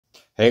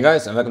Hey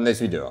guys, and welcome to this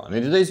video. And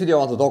in today's video I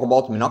want to talk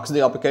about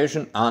minoxidil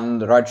application and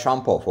the right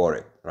shampoo for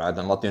it, right?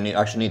 And what you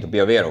actually need to be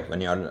aware of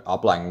when you're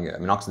applying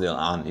minoxidil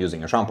and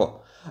using a shampoo.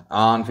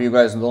 And for you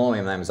guys who don't know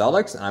me, my name is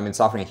Alex, and I've been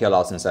suffering hair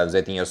loss since I was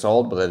 18 years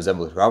old, but I was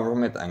able to recover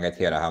from it and get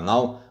here I have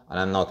now, and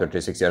I'm now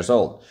 36 years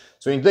old.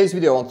 So in today's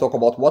video I want to talk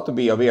about what to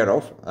be aware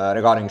of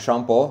regarding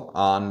shampoo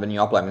and when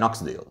you apply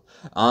minoxidil.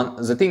 And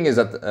the thing is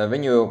that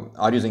when you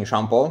are using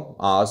shampoo,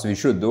 as we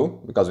should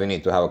do, because we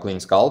need to have a clean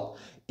scalp,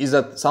 is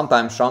that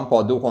sometimes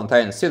shampoo do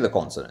contain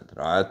silicones in it,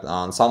 right?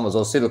 And some of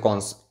those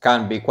silicones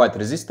can be quite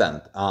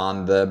resistant,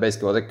 and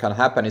basically what can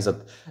happen is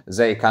that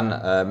they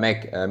can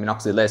make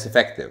minoxidil less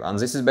effective. And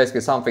this is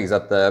basically something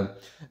that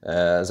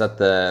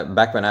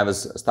back when I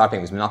was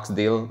starting with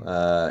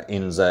minoxidil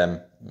in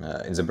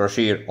the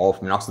brochure of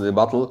minoxidil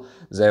bottle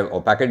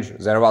or package,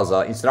 there was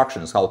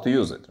instructions how to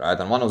use it, right?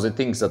 And one of the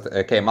things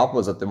that came up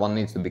was that one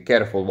needs to be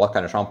careful what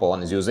kind of shampoo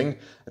one is using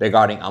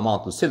regarding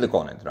amount of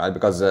silicone in it, right?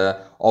 Because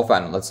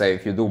often, let's say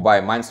if you do buy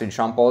mainstream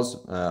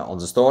shampoos on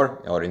the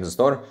store or in the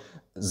store,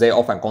 they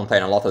often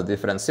contain a lot of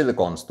different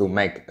silicones to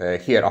make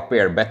hair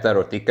appear better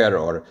or thicker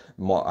or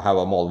have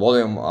a more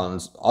volume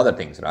and other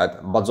things, right?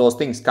 But those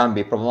things can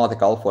be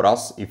problematical for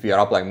us if we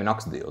are applying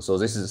minoxidil. So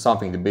this is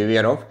something to be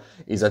aware of,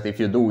 is that if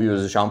you do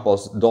use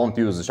shampoos, don't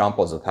use the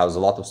shampoos that has a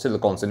lot of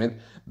silicones in it,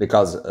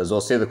 because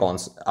those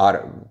silicones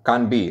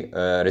can be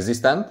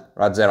resistant,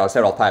 right? There are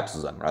several types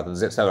of them, right?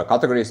 There's several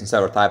categories and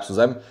several types of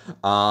them,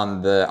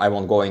 and I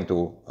won't go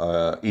into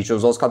each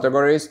of those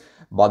categories.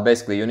 But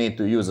basically you need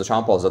to use the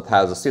shampoos that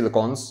has the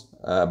silicones,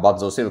 but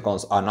those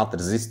silicones are not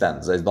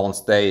resistant. They don't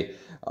stay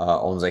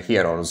on the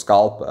hair or the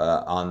scalp,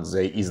 and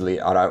they easily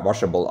are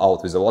washable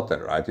out with the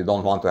water, right? You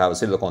don't want to have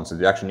silicones, so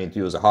you actually need to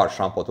use a harsh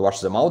shampoo to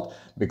wash them out,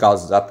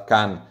 because that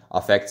can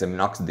affect the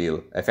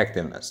minoxidil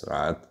effectiveness,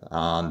 right?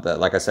 And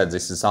like I said,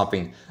 this is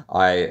something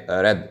I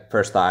read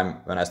first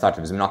time when I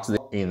started with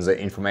minoxidil in the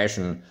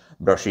information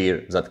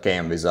brochure that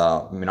came with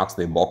a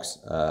minoxidil box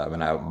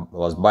when I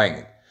was buying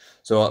it.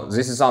 So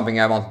this is something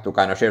I wanted to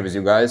kind of share with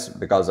you guys,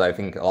 because I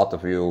think a lot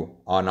of you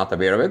are not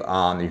aware of it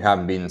and you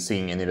haven't been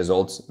seeing any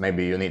results.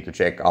 Maybe you need to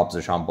check up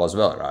the shampoo as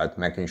well, right?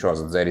 Making sure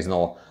that there is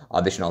no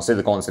additional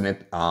silicones in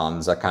it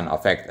and that can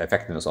affect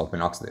effectiveness of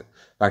minoxidil.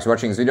 Thanks for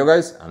watching this video,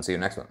 guys, and see you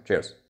next one.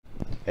 Cheers.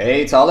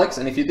 Hey, it's Alex,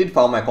 and if you did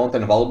find my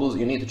content valuable,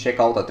 you need to check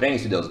out the training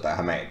videos that I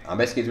have made. And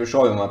basically it will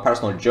show you my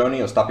personal journey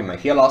of stopping my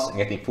hair loss and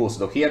getting full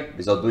set of hair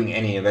without doing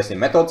any investing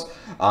methods,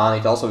 and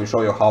it also will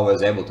show you how I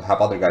was able to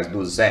help other guys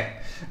do the same.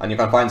 And you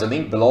can find the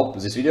link below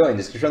this video in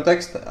the description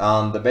text,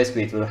 and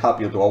basically it will help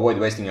you to avoid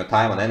wasting your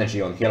time and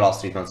energy on hair loss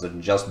treatments that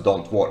just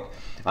don't work.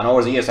 And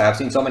over the years I have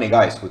seen so many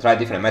guys who try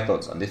different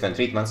methods and different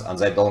treatments and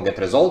they don't get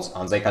results,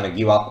 and they kind of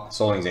give up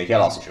solving their hair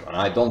loss issue, and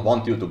I don't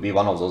want you to be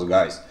one of those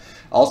guys.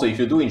 Also, if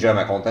you do enjoy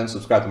my content,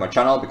 subscribe to my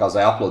channel, because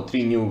I upload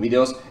 3 new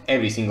videos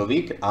every single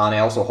week, and I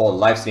also hold a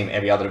live stream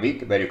every other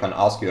week where you can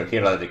ask your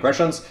hair related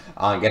questions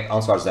and get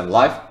answers them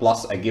live,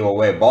 plus I give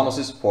away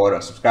bonuses for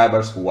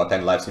subscribers who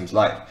attend live streams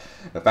live.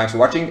 Thanks for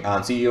watching,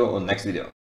 and see you on the next video.